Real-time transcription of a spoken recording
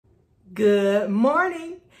Good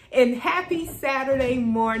morning and happy Saturday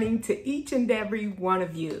morning to each and every one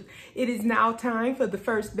of you. It is now time for the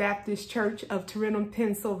First Baptist Church of Tarentum,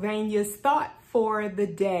 Pennsylvania's Thought for the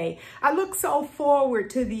Day. I look so forward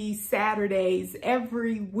to these Saturdays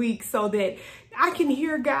every week so that I can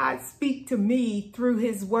hear God speak to me through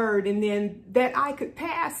his word, and then that I could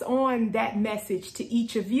pass on that message to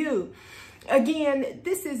each of you. Again,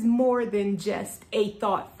 this is more than just a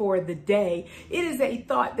thought for the day. It is a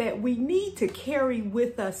thought that we need to carry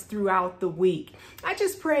with us throughout the week. I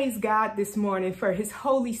just praise God this morning for his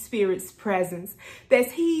Holy Spirit's presence,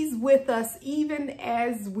 that he's with us even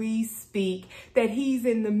as we speak, that he's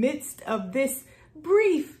in the midst of this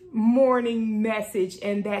brief morning message,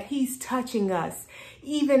 and that he's touching us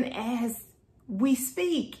even as we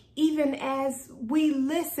speak, even as we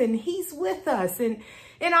listen. He's with us, and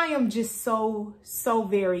I am just so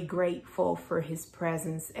very grateful for his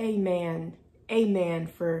presence. Amen. Amen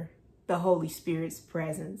for the Holy Spirit's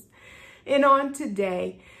presence. And on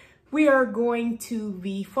today, we are going to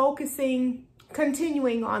be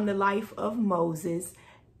continuing on the life of Moses,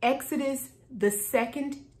 Exodus, the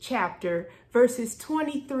 2nd chapter, verses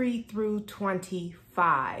 23 through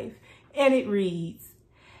 25. And it reads,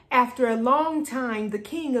 "After a long time, the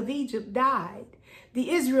king of Egypt died.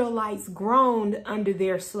 The Israelites groaned under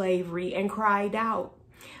their slavery and cried out.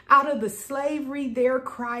 Out of the slavery, their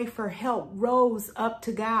cry for help rose up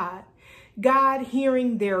to God. God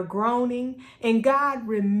hearing their groaning, and God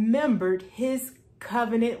remembered his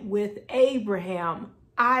covenant with Abraham,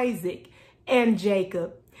 Isaac, and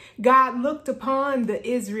Jacob. God looked upon the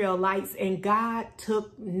Israelites, and God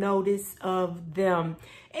took notice of them."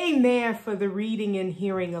 Amen for the reading and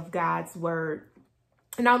hearing of God's word.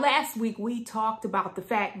 Now, last week we talked about the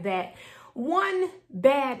fact that one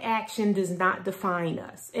bad action does not define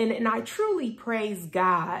us. And I truly praise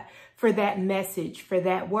God for that message, for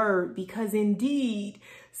that word, because indeed,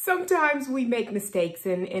 sometimes we make mistakes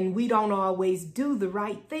and we don't always do the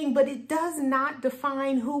right thing, but it does not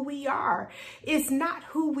define who we are. It's not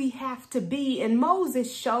who we have to be. And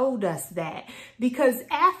Moses showed us that, because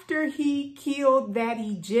after he killed that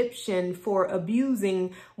Egyptian for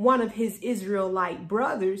abusing one of his Israelite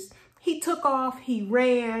brothers, he took off, he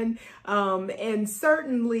ran, and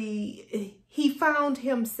certainly he found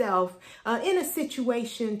himself in a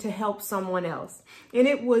situation to help someone else. And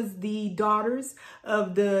it was the daughters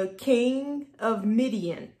of the king of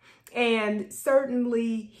Midian. And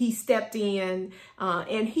certainly he stepped in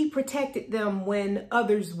and he protected them when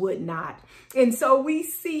others would not. And so we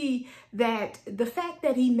see that the fact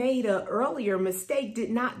that he made an earlier mistake did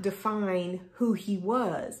not define who he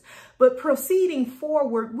was. But proceeding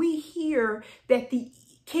forward, we hear that the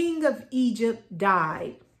king of Egypt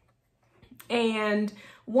died. And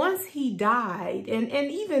once he died, and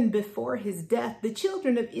even before his death, the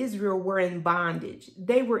children of Israel were in bondage.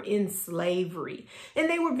 They were in slavery, and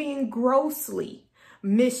they were being grossly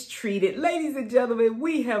mistreated. Ladies and gentlemen,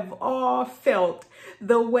 we have all felt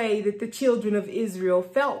the way that the children of Israel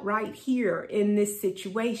felt right here in this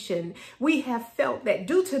situation. We have felt that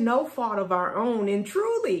due to no fault of our own, and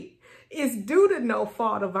truly it's due to no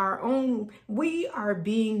fault of our own, we are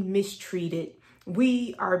being mistreated.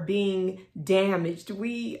 We are being damaged.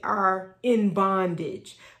 We are in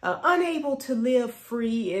bondage, unable to live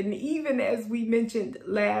free. And even as we mentioned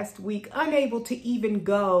last week, unable to even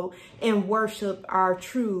go and worship our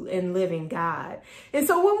true and living God. And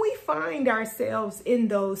so when we find ourselves in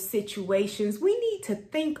those situations, we need to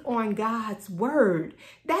think on God's word.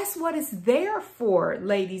 That's what it's there for,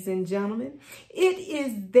 ladies and gentlemen. It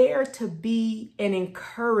is there to be an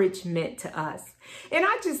encouragement to us. And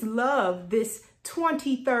I just love this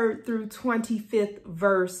 23rd through 25th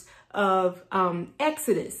verse of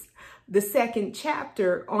Exodus, the 2nd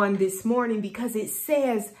chapter, on this morning, because it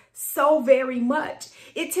says so very much.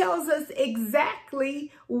 It tells us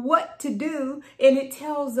exactly what to do, and it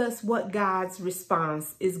tells us what God's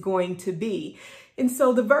response is going to be. And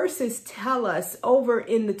so the verses tell us, over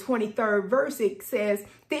in the 23rd verse, it says,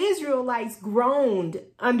 "The Israelites groaned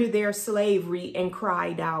under their slavery and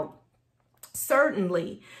cried out."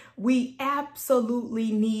 Certainly, we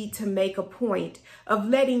absolutely need to make a point of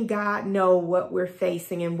letting God know what we're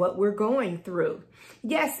facing and what we're going through.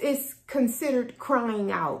 Yes, it's considered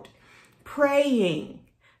crying out, praying,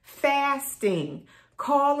 fasting,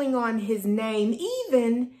 calling on his name,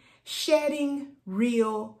 even shedding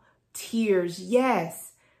real tears.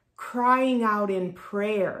 Yes, crying out in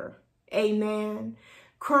prayer. Amen.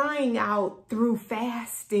 Crying out through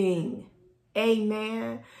fasting.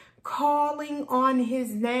 Amen. Calling on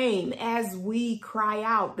his name as we cry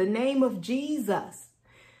out the name of Jesus.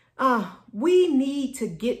 We need to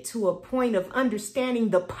get to a point of understanding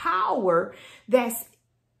the power that's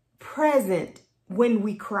present when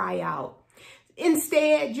we cry out.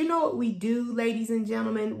 Instead, you know what we do, ladies and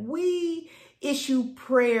gentlemen? We issue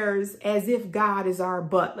prayers as if God is our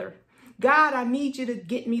butler. God, I need you to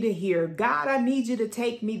get me to here. God, I need you to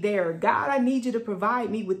take me there. God, I need you to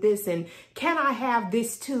provide me with this. And can I have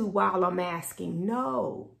this too while I'm asking?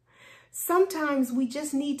 No. Sometimes we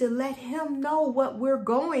just need to let him know what we're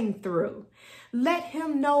going through. Let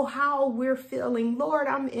him know how we're feeling. Lord,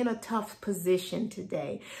 I'm in a tough position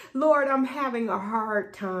today. Lord, I'm having a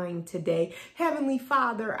hard time today. Heavenly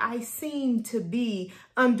Father, I seem to be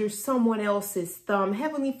under someone else's thumb.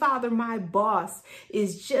 Heavenly Father, my boss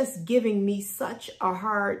is just giving me such a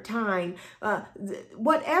hard time.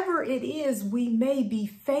 Whatever it is we may be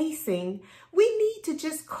facing, we need to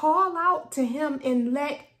just call out to him and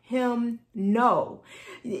let him know.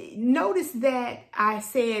 Notice that I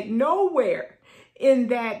said nowhere in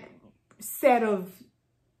that set of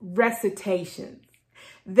recitations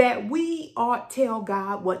that we ought tell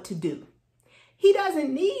God what to do. He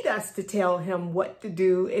doesn't need us to tell him what to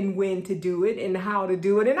do and when to do it and how to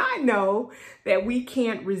do it. And I know that we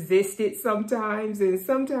can't resist it sometimes. And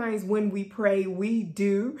sometimes when we pray, we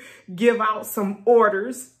do give out some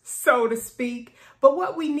orders, so to speak. But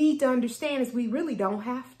what we need to understand is we really don't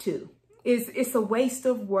have to. It's a waste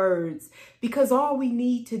of words, because all we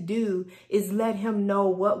need to do is let him know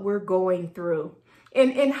what we're going through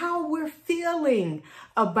and how we're feeling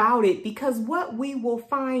about it. Because what we will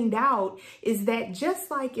find out is that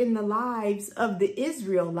just like in the lives of the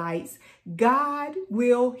Israelites, God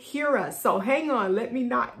will hear us. So hang on, let me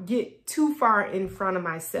not get too far in front of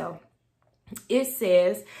myself. It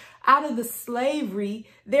says, out of the slavery,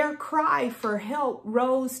 their cry for help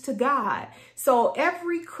rose to God. So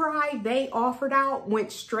every cry they offered out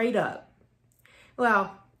went straight up.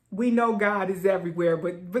 Well, we know God is everywhere,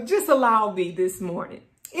 but just allow me this morning.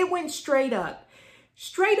 It went straight up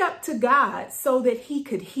to God, so that he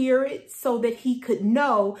could hear it, so that he could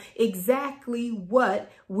know exactly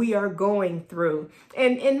what we are going through.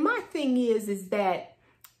 And my thing is that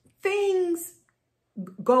things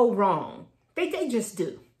go wrong. They just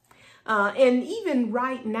do. And even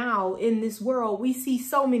right now in this world, we see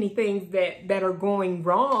so many things that are going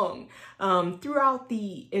wrong throughout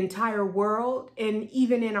the entire world and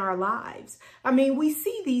even in our lives. I mean, we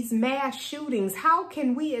see these mass shootings. How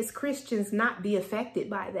can we as Christians not be affected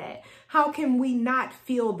by that? How can we not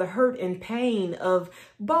feel the hurt and pain of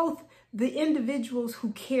both the individuals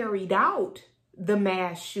who carried out the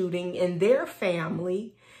mass shooting and their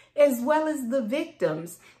family, as well as the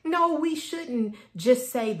victims? No, we shouldn't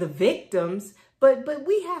just say the victims, but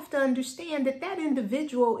we have to understand that that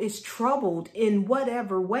individual is troubled in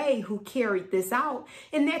whatever way who carried this out,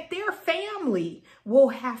 and that their family will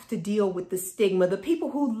have to deal with the stigma. The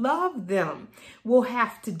people who love them will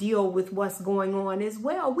have to deal with what's going on as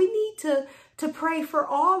well. We need to pray for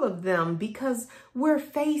all of them, because we're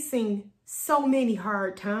facing so many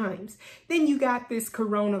hard times. Then you got this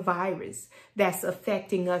coronavirus that's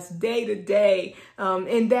affecting us day to day,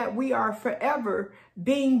 and that we are forever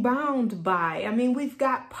being bound by. I mean, we've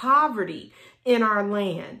got poverty in our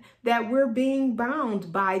land that we're being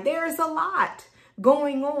bound by. There's a lot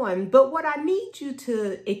going on, but what I need you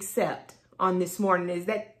to accept on this morning is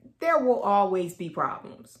that there will always be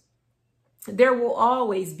problems. There will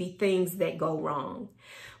always be things that go wrong.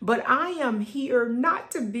 But I am here not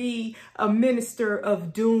to be a minister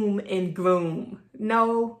of doom and gloom.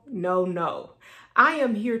 No, no, no. I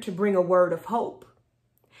am here to bring a word of hope.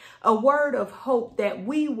 A word of hope that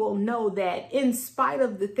we will know that in spite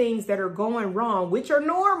of the things that are going wrong, which are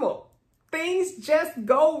normal, things just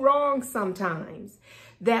go wrong sometimes,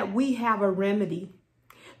 that we have a remedy,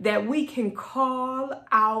 that we can call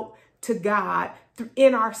out to God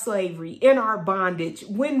in our slavery, in our bondage,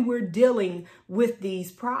 when we're dealing with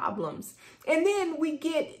these problems. And then we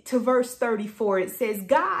get to verse 34. It says,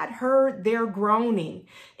 God heard their groaning,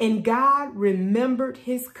 and God remembered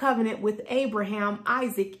his covenant with Abraham,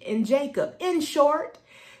 Isaac, and Jacob. In short,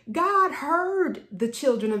 God heard the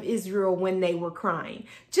children of Israel when they were crying.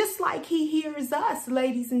 Just like he hears us,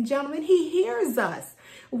 ladies and gentlemen, he hears us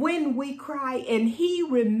when we cry, and he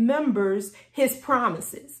remembers his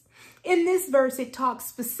promises. In this verse, it talks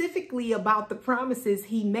specifically about the promises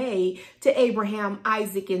he made to Abraham,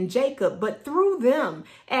 Isaac, and Jacob, but through them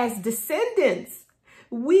as descendants,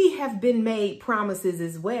 we have been made promises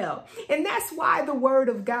as well. And that's why the word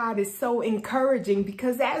of God is so encouraging,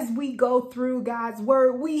 because as we go through God's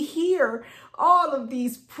word, we hear all of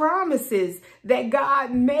these promises that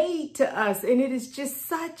God made to us. And it is just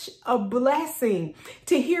such a blessing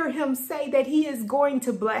to hear him say that he is going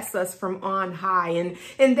to bless us from on high,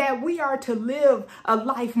 and that we are to live a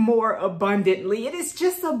life more abundantly. It is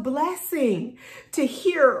just a blessing to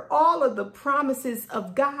hear all of the promises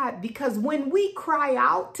of God, because when we cry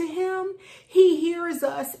out to him, he hears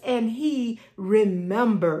us and he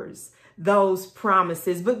remembers those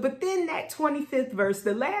promises. But then that 25th verse,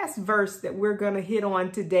 the last verse that we're going to hit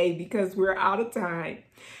on today because we're out of time.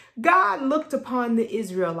 God looked upon the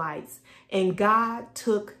Israelites and God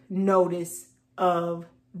took notice of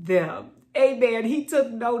them. Amen. He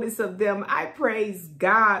took notice of them. I praise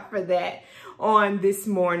God for that on this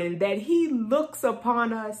morning, that he looks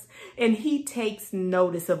upon us and he takes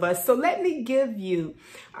notice of us. So let me give you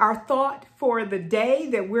our thought for the day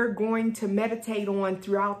that we're going to meditate on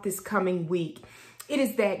throughout this coming week. It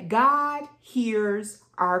is that God hears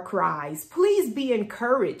our cries. Please be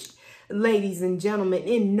encouraged, ladies and gentlemen,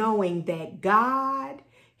 in knowing that God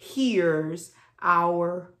hears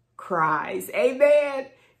our cries. Amen.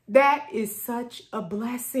 That is such a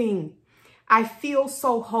blessing. I feel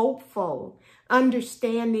so hopeful,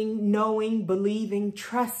 understanding, knowing, believing,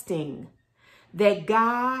 trusting that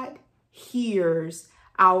God hears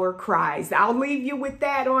our cries. I'll leave you with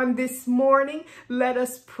that on this morning. Let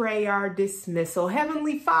us pray our dismissal.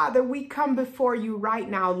 Heavenly Father, we come before you right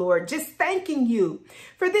now, Lord, just thanking you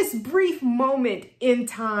for this brief moment in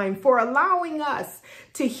time, for allowing us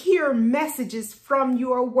to hear messages from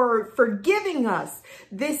your word, for giving us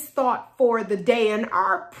this thought for the day. And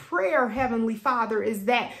our prayer, Heavenly Father, is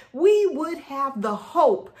that we would have the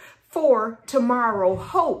hope for tomorrow,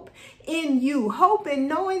 hope in you, hope in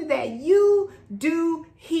knowing that you do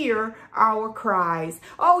hear our cries.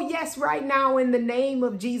 Oh yes, right now in the name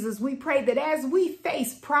of Jesus, we pray that as we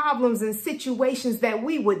face problems and situations, that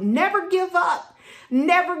we would never give up,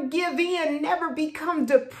 never give in, never become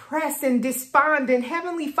depressed and despondent,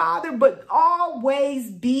 Heavenly Father, but always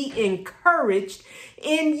be encouraged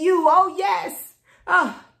in you. Oh yes,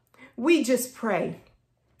 we just pray.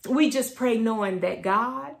 We just pray knowing that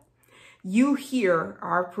God, you hear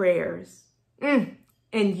our prayers and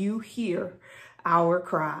you hear our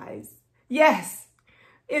cries. Yes,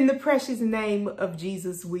 in the precious name of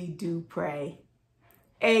Jesus, we do pray.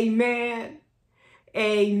 Amen,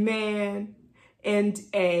 amen, and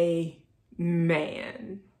amen.